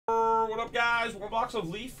what up, guys? One box of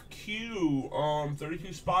Leaf Q.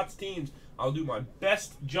 32 spots teams. I'll do my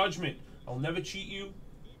best judgment. I'll never cheat you.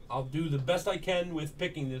 I'll do the best I can with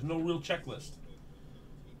picking. There's no real checklist.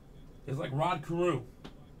 There's like Rod Carew.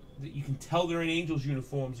 You can tell they're in Angels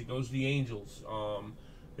uniforms. He goes to the Angels.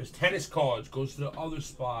 There's tennis cards, goes to the other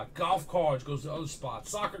spot. Golf cards, goes to the other spot.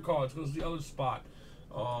 Soccer cards, goes to the other spot.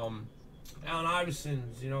 Allen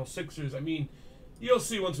Iverson's, Sixers. I mean, you'll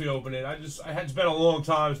see once we open it. It's been a long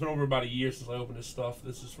time. It's been over about a year since I opened this stuff.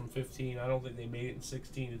 This is from 15. I don't think they made it in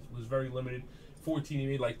 16. It was very limited. 14, they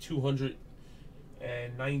made like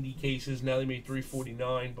 290 cases. Now they made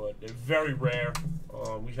 349, but they're very rare.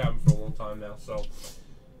 We've had them for a long time now. So,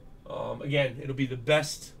 again, it'll be the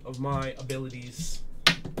best of my abilities.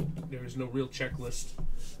 There is no real checklist.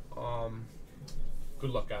 Good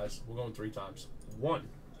luck, guys. We're going 3 times. 1,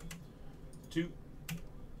 2,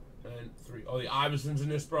 and 3. Oh, the Iversons in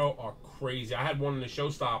this, bro, are crazy. I had one in the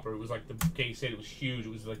Showstopper. It was like the case said it was huge.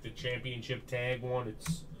 It was like the championship tag one.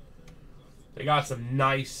 They got some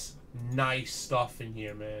nice stuff in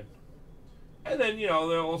here, man. And then, there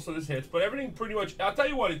are also this hits. But everything pretty much, I'll tell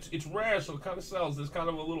you what, it's rare, so it kind of sells. There's kind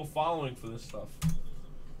of a little following for this stuff. But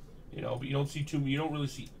you don't really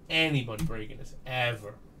see anybody breaking this,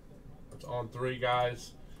 ever. It's on 3,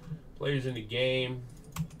 guys. Players in the game.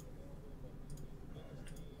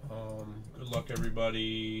 Good luck,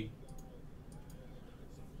 everybody.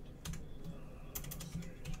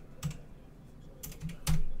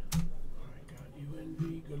 Alright, got UNV.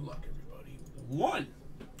 Good luck, everybody. 1,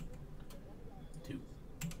 2,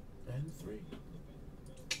 and 3.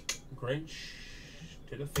 Grinch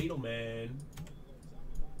to the Fatal Man.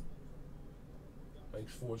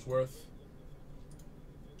 Thanks, Force Worth.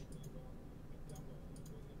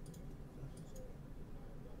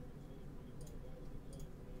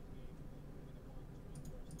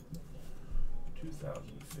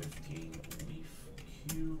 '15 Leaf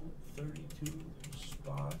Q 32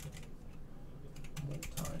 spot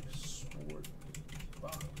multi-sport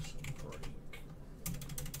box break.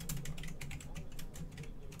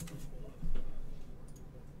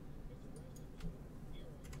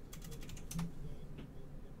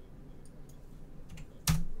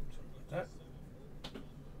 That.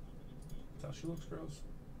 That's how she looks, girls.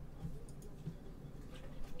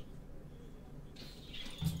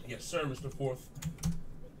 Yes, sir, Mr. Fourth.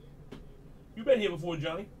 You've been here before,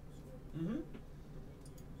 Johnny. No,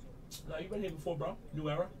 you've been here before, bro. New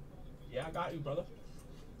Era. Yeah, I got you, brother.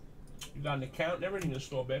 You got an account and everything in the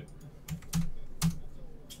store, babe.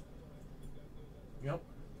 Yep.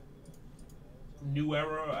 New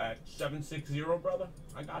Era at 760, brother.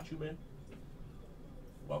 I got you, man.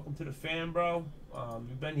 Welcome to the fam, bro.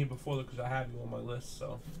 You've been here before because I have you on my list.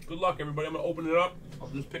 So good luck, everybody. I'm gonna open it up. I'll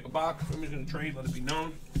just pick a box. Somebody's gonna trade. Let it be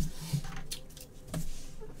known.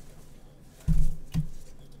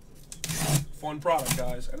 Fun product,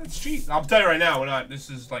 guys, and it's cheap. I'll tell you right now,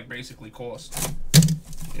 this is like basically cost.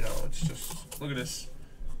 It's just, look at this.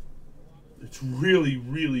 It's really,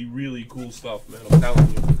 really, really cool stuff, man. I'm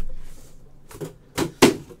telling you.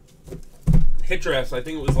 Hit drafts, I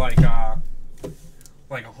think it was like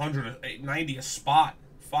 190 a spot.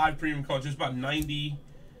 5 premium cards, just about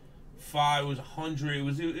 95. It was 100. It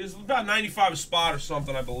was about 95 a spot or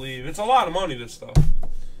something, I believe. It's a lot of money, this stuff.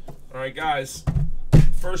 All right, guys.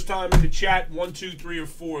 First time in the chat, 1, 2, 3, or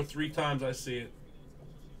 4. 3 times I see it.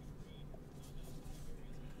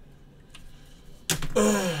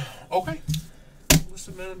 Okay.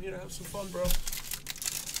 Listen, man, I'm here to have some fun, bro.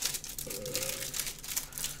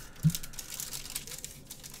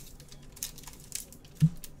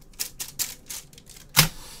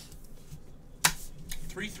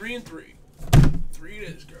 3, 3, and 3. 3 it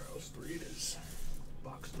is, girls. 3 it is.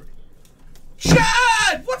 Box 3.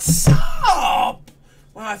 Chad, what's up?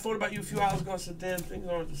 Well, I thought about you a few hours ago. I said, damn, things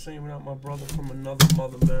aren't the same without my brother from another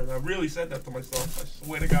mother, man. I really said that to myself. I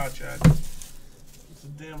swear to God, Chad. I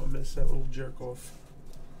said, damn, I miss that little jerk off.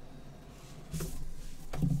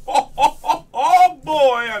 Oh,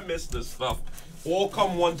 boy, I miss this stuff. All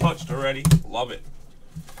come one touched already. Love it.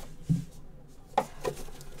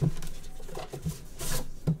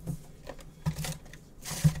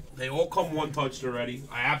 They all come one touched already.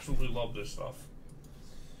 I absolutely love this stuff.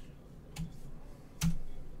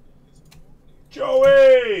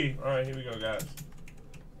 Joey! All right, here we go, guys.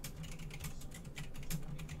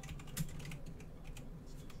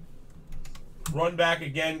 Run back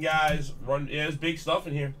again, guys. There's big stuff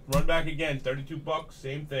in here. Run back again. 32 bucks,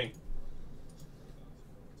 same thing.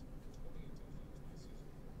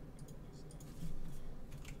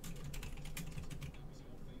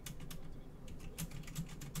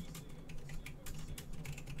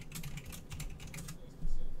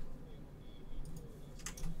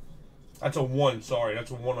 That's a 1. Sorry,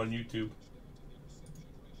 that's a 1 on YouTube.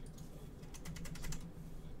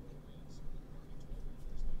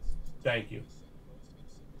 Thank you.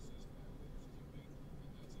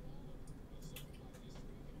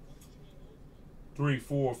 Three,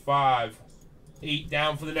 4, 5, 8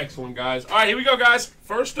 down for the next one, guys. All right, here we go, guys.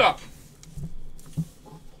 First up.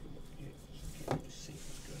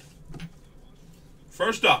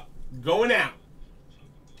 First up, going out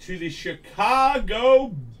to the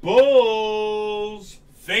Chicago Bulls.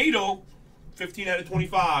 Fatal, 15 out of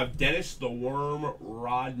 25. Dennis the Worm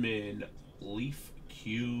Rodman, Leaf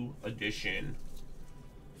Q edition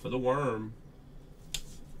for the Worm.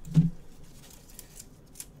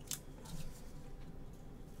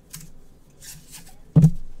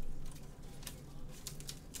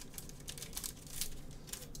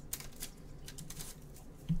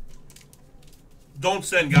 Don't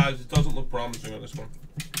send, guys. It doesn't look promising on this one.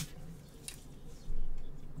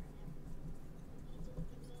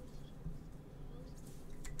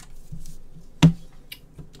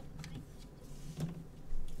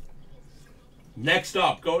 Next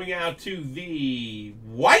up, going out to the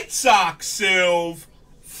White Sox Silv,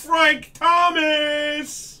 Frank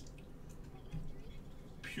Thomas.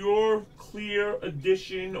 Pure Clear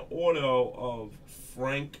Edition auto of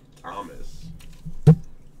Frank Thomas.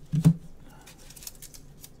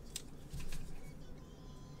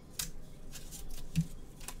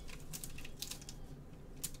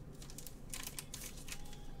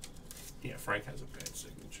 Yeah, Frank has a bad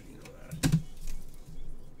signature, you know that.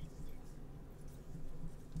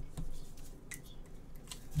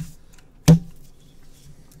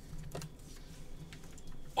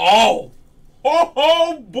 Oh!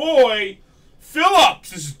 Oh boy!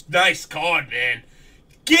 Phillips! This is a nice card, man.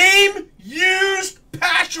 Game used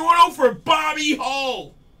patch auto for Bobby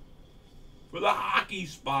Hull. For the hockey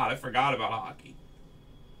spot. I forgot about hockey.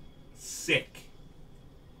 Sick.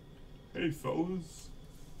 Hey, fellas.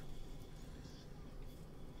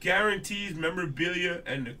 Guarantees memorabilia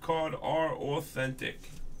and the card are authentic.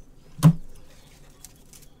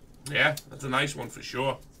 Yeah, that's a nice one for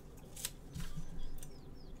sure.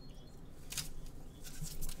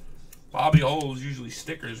 Bobby Hull is usually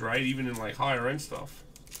stickers, right? Even in like higher end stuff.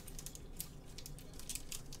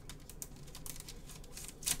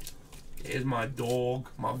 Here's my dog,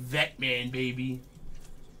 my vet man, baby.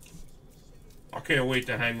 I can't wait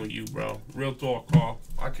to hang with you, bro. Real talk, Carl.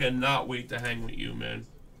 I cannot wait to hang with you, man.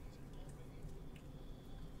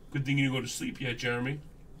 Good thing you didn't go to sleep yet, Jeremy.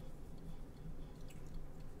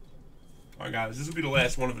 Alright, guys. This will be the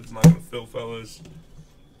last one if it's not going to fill, fellas.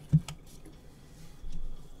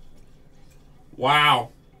 Wow.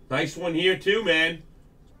 Nice one here, too, man.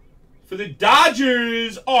 For the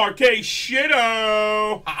Dodgers, RK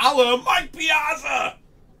Shitto. Holla, Mike Piazza.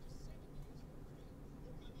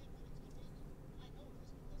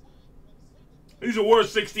 These are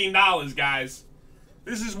worth $16, guys.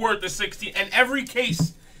 This is worth the $16. And every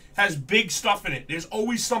case has big stuff in it. There's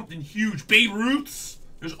always something huge. Babe Ruth's.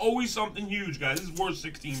 There's always something huge, guys. This is worth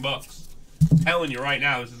 16 bucks. I'm telling you right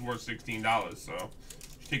now, this is worth $16. So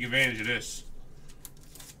take advantage of this.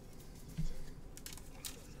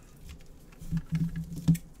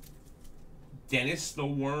 Dennis the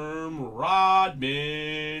Worm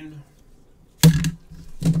Rodman.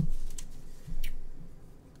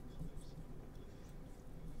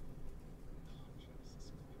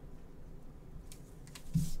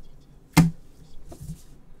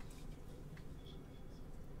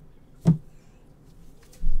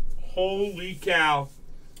 Holy cow.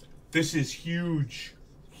 This is huge.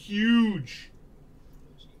 Huge.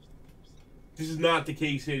 This is not the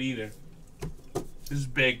case hit either. This is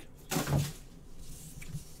big.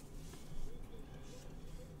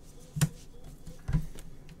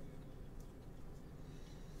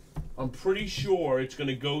 I'm pretty sure it's going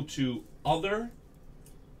to go to other.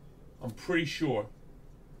 I'm pretty sure.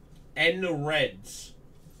 And the Reds.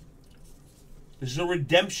 This is a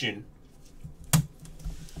redemption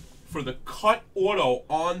for the cut auto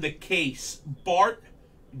on the case. Bart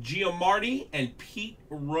Giamatti and Pete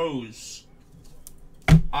Rose.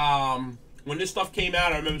 When this stuff came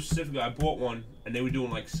out, I remember specifically I bought one and they were doing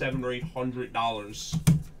like $700 or $800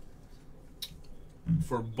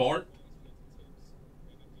 for Bart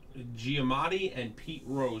Giamatti and Pete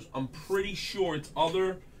Rose. I'm pretty sure it's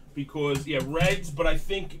other because yeah, Reds, but I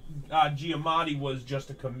think Giamatti was just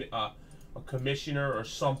a commissioner or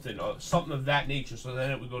something, something of that nature. So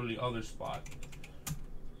then it would go to the other spot.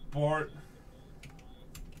 Bart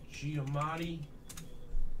Giamatti.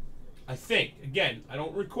 I think. Again, I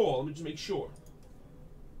don't recall. Let me just make sure.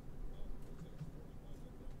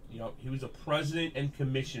 You know, he was a president and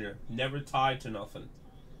commissioner. Never tied to nothing.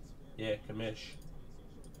 Yeah, Kamish.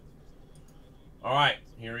 All right,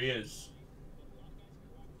 here he is.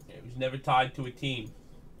 Yeah, he's never tied to a team.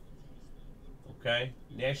 Okay,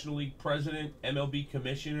 National League President, MLB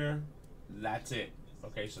Commissioner. That's it.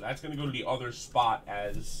 Okay, so that's going to go to the other spot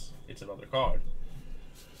as it's another card.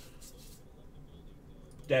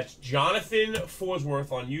 That's Jonathan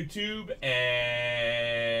Forsworth on YouTube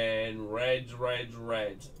and Reds.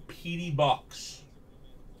 Petey Bucks.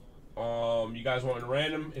 You guys want to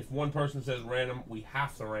random? If one person says random, we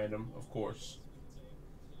have to random, of course.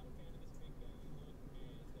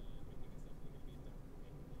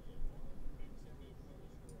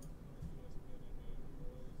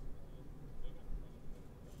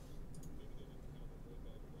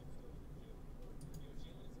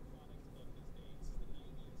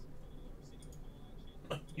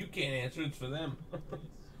 You can't answer, it's for them.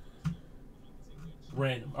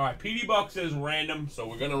 Random. Alright, PD Buck says random, so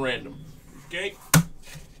we're gonna random. Okay?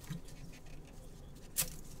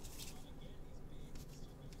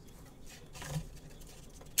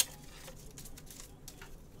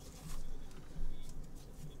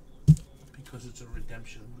 Because it's a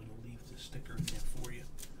redemption, I'm gonna leave the sticker in there for you.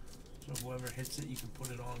 So whoever hits it, you can put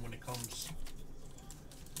it on when it comes.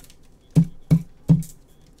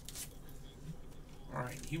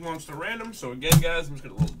 Alright, he wants to random, so again, guys, I'm just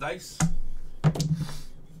going to roll the dice.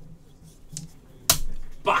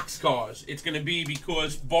 Boxcars. It's going to be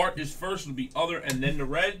because Bart is first, it'll be other, and then the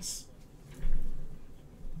Reds.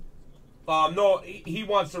 No, he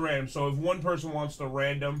wants to random, so if one person wants to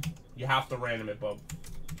random, you have to random it, bub.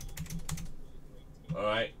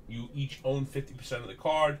 Alright, you each own 50% of the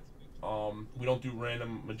card. We don't do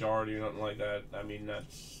random majority or nothing like that. I mean,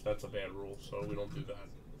 that's a bad rule, so we don't do that.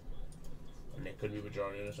 And it could be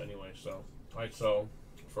majority in this anyway, so. Alright, so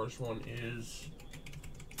first one is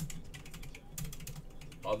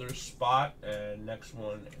other spot, and next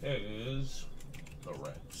one is the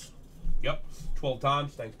Reds. Yep, 12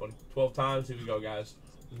 times. Thanks, buddy. 12 times. Here we go, guys.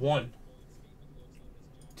 1,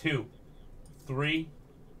 2, 3,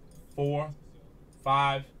 4,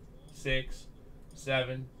 5, 6,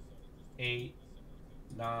 7, 8,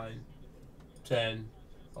 9, 10,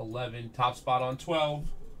 11. Top spot on 12.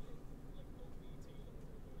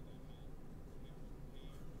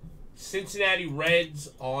 Cincinnati Reds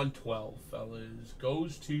on 12, fellas.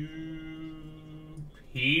 Goes to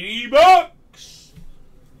Petey Bucks.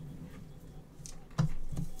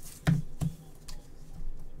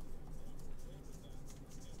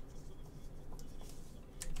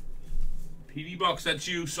 Petey Bucks, that's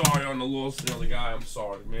you. Sorry on the loss of the other guy. I'm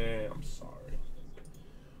sorry, man. I'm sorry.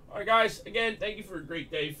 Alright, guys. Again, thank you for a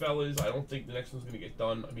great day, fellas. I don't think the next one's going to get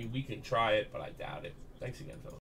done. I mean, we can try it, but I doubt it. Thanks again, fellas.